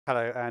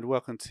Hello and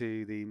welcome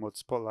to the mod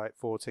spotlight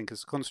for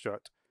Tinker's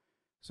Construct.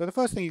 So the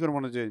first thing you're going to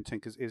want to do in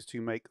Tinker's is to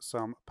make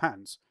some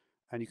patterns,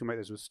 and you can make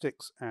those with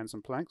sticks and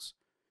some planks.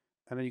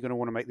 And then you're going to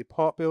want to make the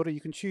part builder.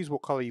 You can choose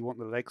what color you want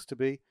the legs to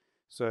be,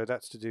 so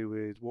that's to do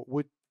with what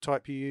wood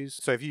type you use.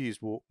 So if you use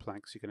warp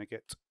planks, you're going to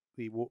get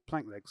the warp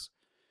plank legs.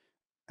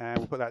 And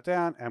we'll put that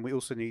down, and we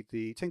also need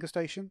the Tinker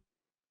station,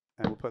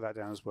 and we'll put that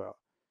down as well.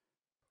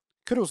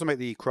 Could also make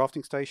the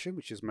crafting station,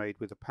 which is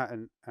made with a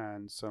pattern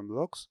and some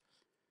logs.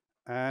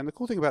 And the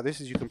cool thing about this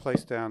is you can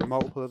place down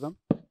multiple of them,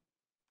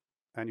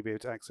 and you'll be able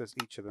to access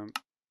each of them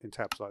in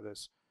tabs like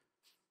this.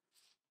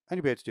 And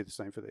you'll be able to do the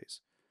same for these.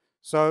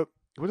 So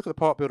if we look at the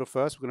part builder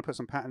first, we're going to put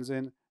some patterns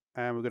in,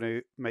 and we're going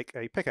to make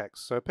a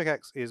pickaxe. So a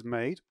pickaxe is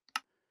made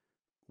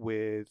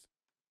with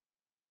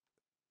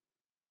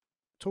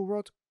tool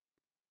rod.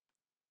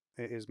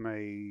 It is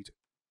made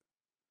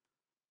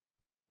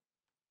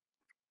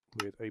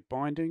with a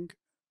binding,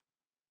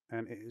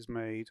 and it is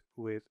made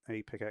with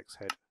a pickaxe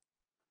head.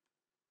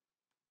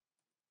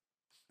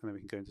 And then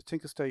we can go into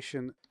Tinker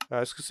Station.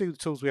 As you can see the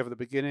tools we have at the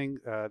beginning,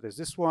 there's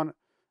this one,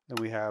 then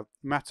we have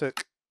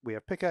mattock, we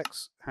have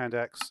pickaxe, hand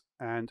axe,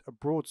 and a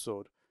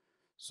broadsword.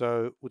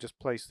 So we'll just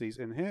place these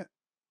in here,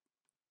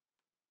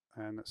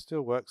 and that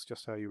still works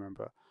just how you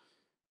remember.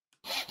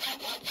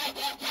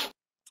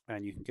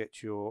 And you can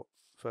get your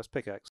first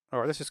pickaxe.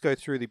 Alright, let's just go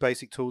through the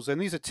basic tools,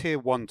 and these are tier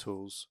 1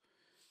 tools.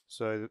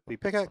 So the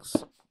pickaxe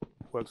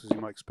works as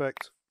you might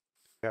expect.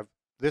 We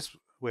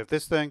have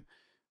this thing,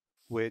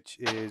 which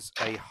is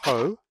a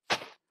hoe.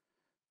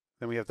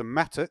 Then we have the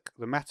mattock.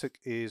 The mattock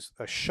is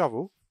a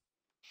shovel.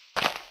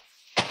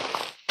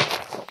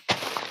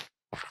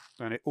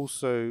 And it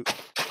also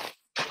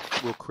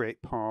will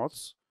create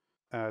paths.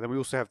 Then we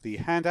also have the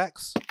hand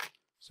axe.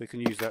 So you can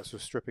use that for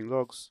stripping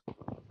logs.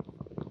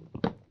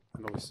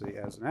 And obviously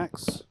as an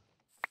axe.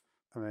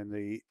 And then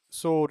the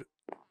sword,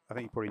 I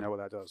think you probably know what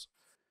that does.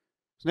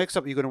 So next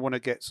up, you're going to want to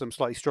get some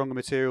slightly stronger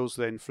materials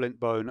than flint,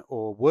 bone,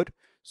 or wood.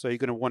 So you're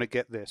going to want to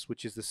get this,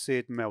 which is the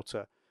seared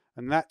melter.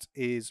 And that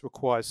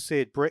requires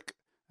seared brick,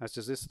 as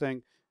does this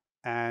thing.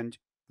 And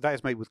that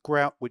is made with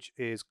grout, which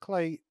is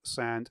clay,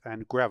 sand,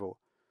 and gravel.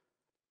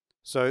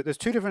 So there's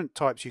two different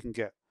types you can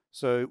get.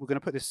 So we're going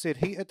to put this seared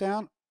heater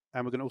down,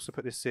 and we're going to also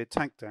put this seared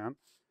tank down.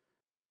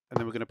 And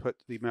then we're going to put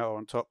the melter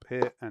on top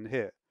here and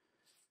here.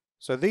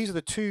 So these are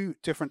the two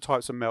different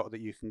types of melter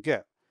that you can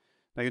get.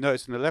 Now you'll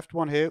notice in the left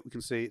one here, we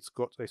can see it's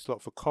got a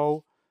slot for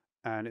coal,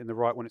 and in the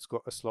right one it's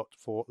got a slot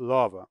for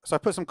lava. So I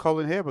put some coal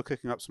in here, we're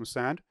cooking up some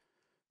sand.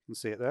 You can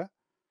see it there.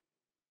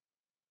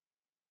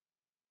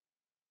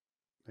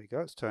 There you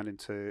go, it's turned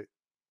into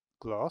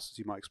glass, as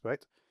you might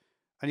expect.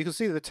 And you can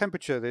see that the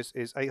temperature of this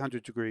is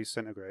 800 degrees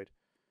centigrade.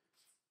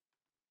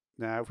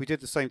 Now if we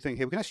did the same thing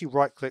here, we can actually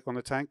right click on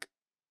the tank.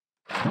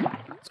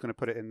 It's going to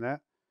put it in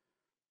there.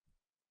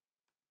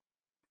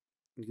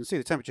 You can see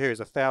the temperature here is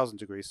 1000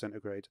 degrees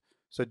centigrade.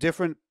 So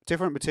different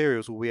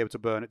materials will be able to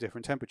burn at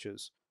different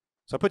temperatures.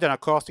 So I put down our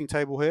casting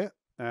table here,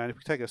 and if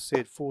we take a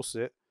seared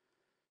faucet,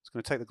 it's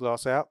going to take the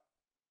glass out.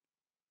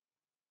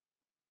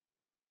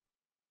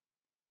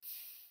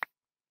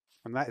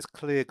 And that is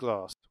clear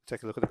glass.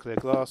 Take a look at the clear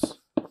glass.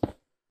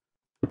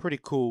 Pretty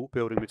cool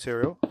building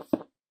material. You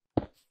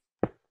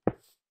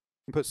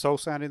can put soul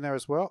sand in there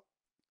as well.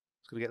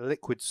 It's going to get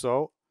liquid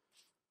soul.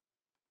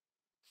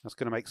 That's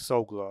going to make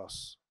soul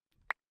glass.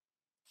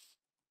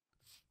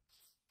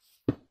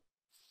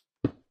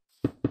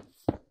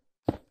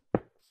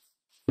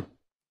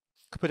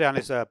 Put down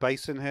this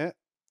basin here.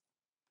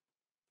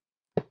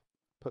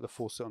 Put the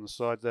faucet on the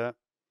side there.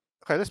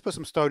 Okay, let's put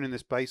some stone in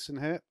this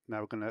basin here. Now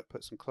we're going to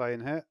put some clay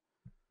in here.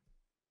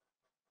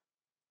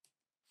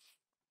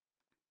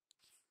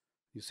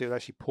 You see, it'll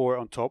actually pour it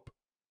on top.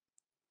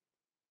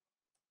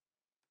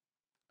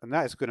 And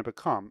that is going to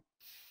become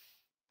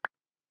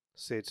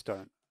seared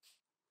stone.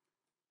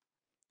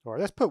 All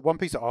right, let's put one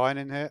piece of iron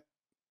in here.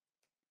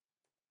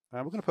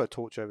 And we're going to put a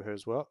torch over here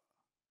as well.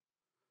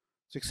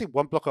 So you can see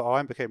one block of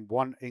iron became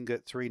 1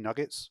 ingot, 3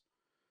 nuggets.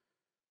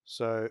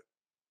 So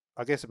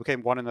I guess it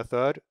became 1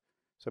 1/3.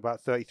 So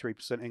about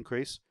 33%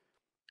 increase.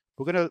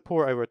 We're going to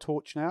pour it over a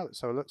torch now.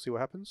 Let's have a look, see what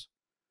happens.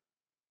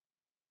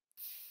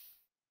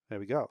 There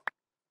we go.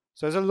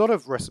 So there's a lot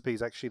of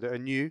recipes actually that are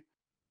new.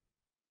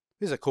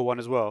 This is a cool one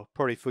as well,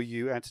 probably for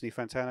you Anthony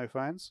Fantano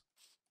fans.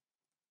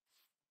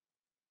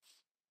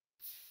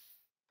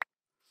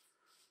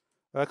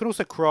 I can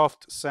also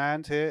craft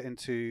sand here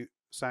into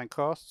sand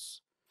casts.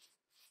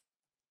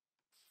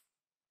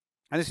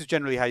 And this is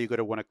generally how you're going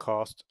to want to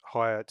cast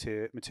higher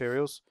tier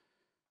materials.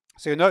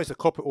 So you'll notice the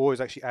copper ore is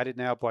actually added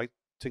now by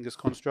Tinker's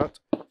Construct.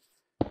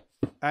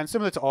 And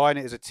similar to iron,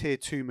 it is a tier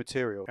 2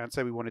 material. And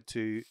say we wanted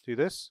to do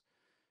this,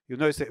 you'll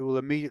notice that it will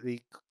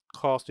immediately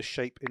cast a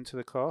shape into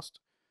the cast.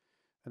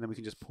 And then we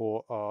can just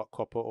pour our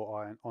copper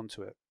or iron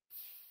onto it.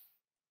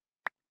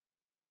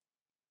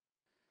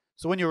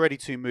 So when you're ready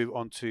to move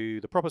on to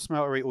the proper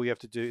smeltery, all you have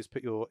to do is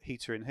put your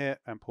heater in here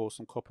and pour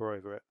some copper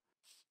over it.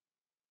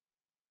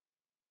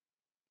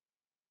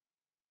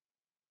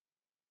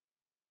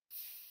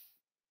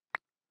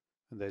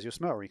 And there's your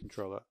smeltery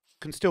controller.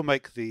 can still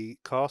make the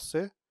casts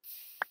here.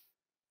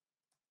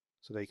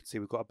 So there you can see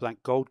we've got a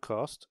blank gold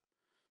cast.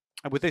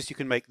 And with this you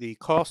can make the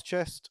cast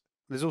chest.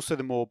 There's also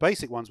the more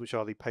basic ones, which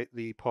are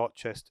the part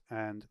chest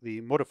and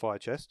the modifier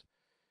chest.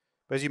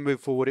 But as you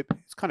move forward,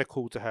 it's kind of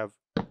cool to have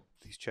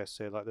these chests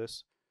here like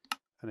this.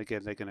 And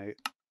again, they're going to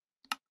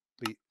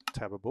be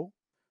tabbable.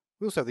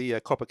 We also have the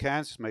copper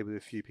cans, just made with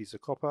a few pieces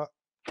of copper.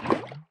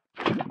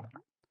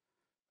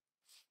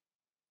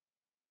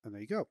 And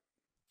there you go.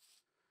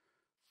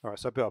 Alright,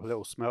 so I built up a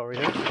little smeltery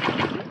here.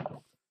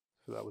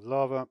 Fill that with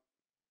lava.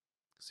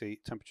 See,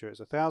 temperature is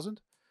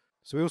 1000.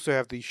 So we also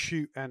have the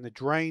chute and the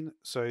drain.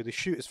 So the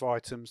chute is for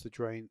items, the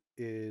drain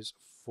is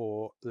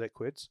for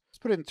liquids. Let's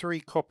put in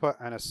 3 copper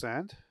and a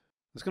sand.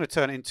 It's going to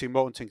turn into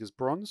Molten Tinker's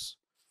bronze.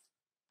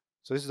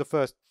 So this is the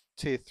first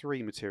tier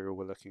 3 material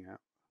we're looking at.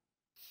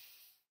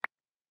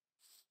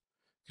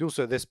 You can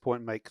also at this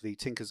point make the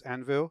Tinker's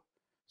anvil.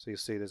 So you'll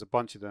see there's a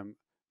bunch of them,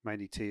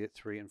 mainly tier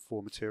 3 and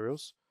 4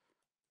 materials.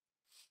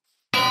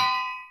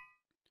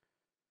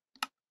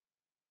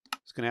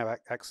 It's going to have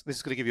this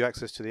is going to give you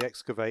access to the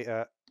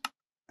excavator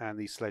and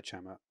the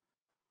sledgehammer.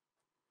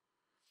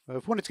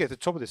 If we wanted to get to the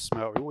top of this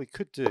smeltery, what we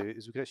could do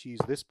is we could actually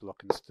use this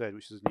block instead,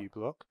 which is a new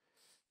block,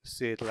 the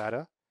seared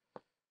ladder.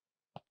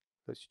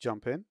 Let's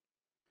jump in.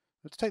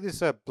 Let's take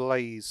this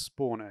blaze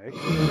spawn egg,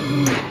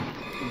 and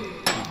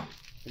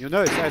you'll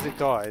notice as it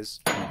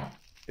dies,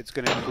 it's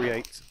going to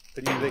create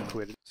a new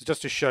liquid. So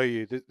just to show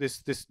you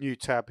this new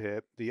tab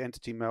here, the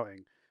entity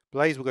melting,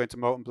 blaze will go into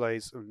molten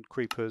blaze and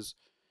creepers.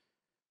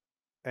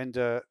 And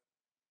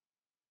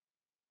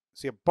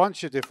see a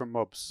bunch of different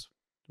mobs.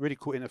 Really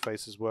cool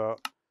interface as well.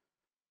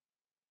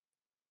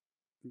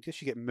 I guess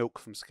you get milk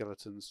from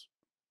skeletons.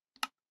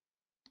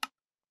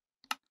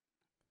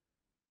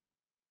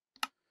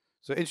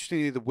 So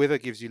interestingly, the wither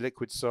gives you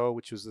liquid soul,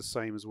 which was the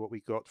same as what we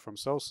got from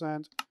soul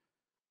sand.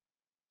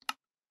 So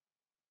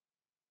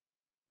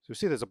you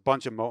see there's a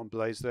bunch of molten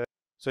blaze there.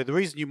 So the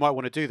reason you might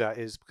want to do that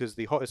is because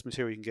the hottest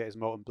material you can get is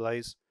molten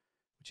blaze,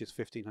 which is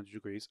 1500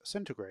 degrees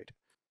centigrade.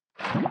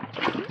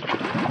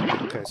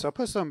 Okay, so I'll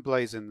put some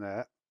blaze in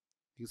there.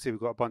 You can see we've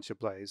got a bunch of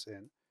blaze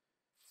in.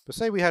 But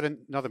say we had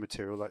another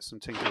material like some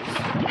tinkers.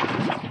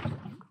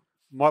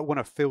 Might want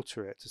to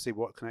filter it to see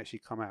what can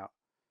actually come out.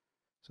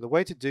 So the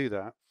way to do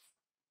that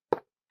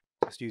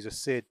is to use a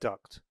seared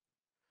duct.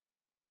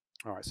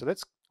 Alright, so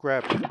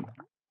we're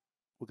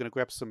going to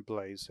grab some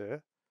blaze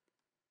here.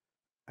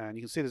 And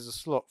you can see there's a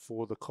slot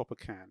for the copper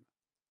can.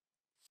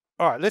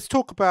 Alright, let's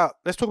talk about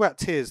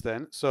tiers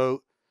then.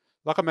 So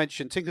like I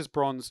mentioned, Tinker's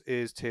Bronze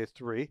is tier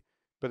 3,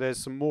 but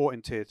there's some more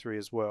in tier 3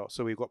 as well.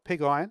 So we've got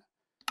Pig Iron.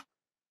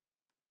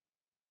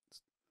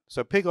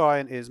 So Pig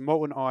Iron is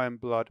molten iron,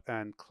 blood,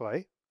 and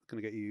clay.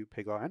 Going to get you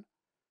Pig Iron.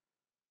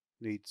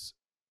 Needs,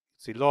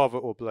 see, lava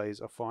or blaze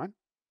are fine.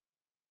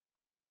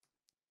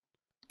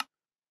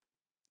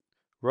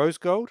 Rose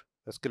Gold,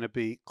 that's going to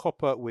be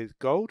copper with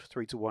gold,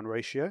 3:1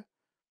 ratio.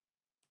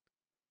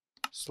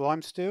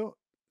 Slime Steel,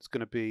 it's going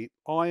to be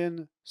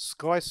iron,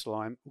 sky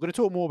slime. We're going to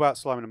talk more about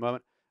slime in a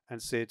moment.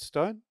 And seared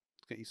stone.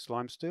 Let's get you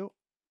slime steel.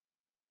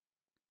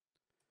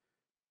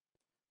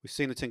 We've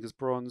seen the Tinker's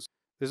Bronze.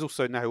 There's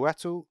also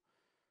Nahuatl.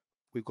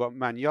 We've got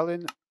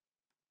Manyullin.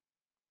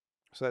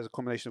 So that's a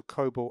combination of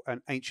cobalt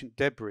and ancient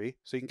debris.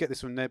 So you can get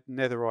this from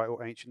netherite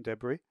or ancient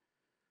debris.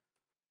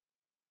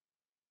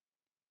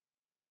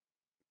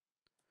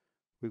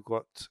 We've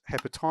got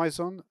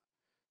Hepatizon.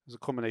 There's a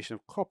combination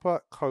of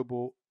copper,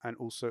 cobalt, and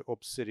also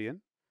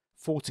obsidian.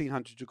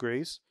 1400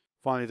 degrees.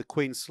 Finally, the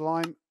Queen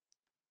Slime,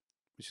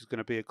 which is going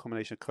to be a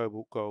combination of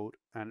cobalt, gold,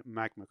 and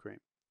magma cream.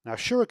 Now,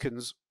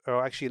 shurikens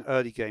are actually an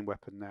early game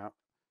weapon now.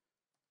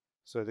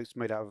 So it's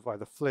made out of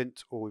either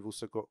flint or we've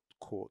also got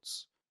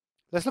quartz.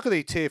 Let's look at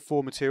the tier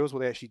 4 materials,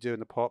 what they actually do in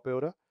the part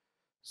builder.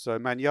 So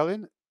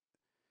Manyullin,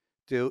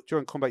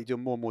 during combat you deal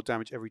more and more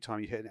damage every time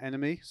you hit an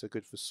enemy, so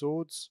good for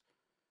swords.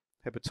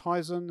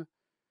 Hepatizon,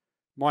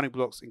 mining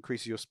blocks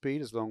increase your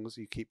speed as long as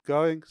you keep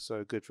going,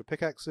 so good for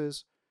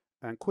pickaxes.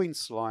 And Queen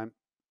Slime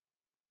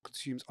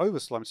consumes over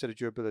slime instead of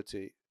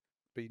durability,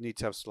 but you need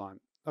to have slime.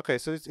 Okay,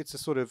 so it's a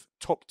sort of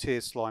top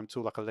tier slime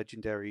tool, like a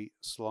legendary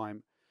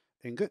slime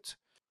ingot.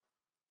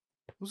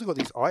 We've also got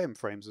these item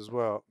frames as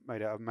well,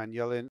 made out of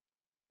Manyullin.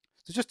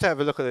 So just to have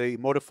a look at the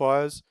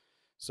modifiers.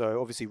 So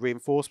obviously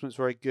reinforcement's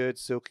very good,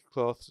 silky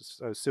cloth,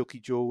 so silky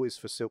jewel is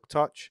for silk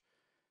touch.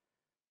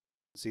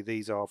 See,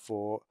 these are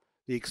for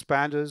the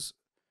expanders,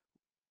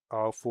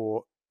 are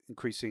for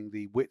increasing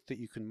the width that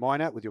you can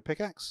mine at with your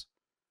pickaxe.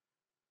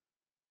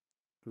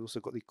 We've also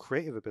got the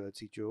creative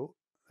ability jewel.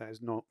 That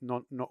is not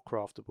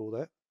craftable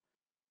there.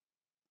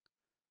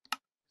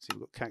 See,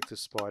 we've got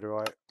cactus, spider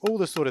eye, all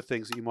the sort of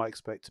things that you might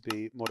expect to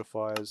be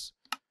modifiers.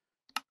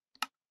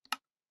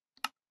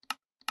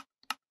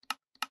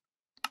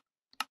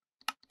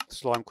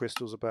 Slime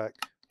crystals are back.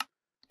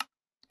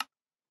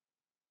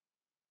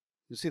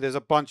 You see there's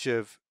a bunch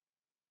of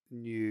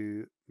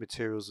new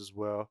materials as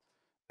well.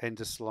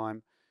 Ender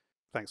slime.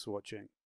 Thanks for watching.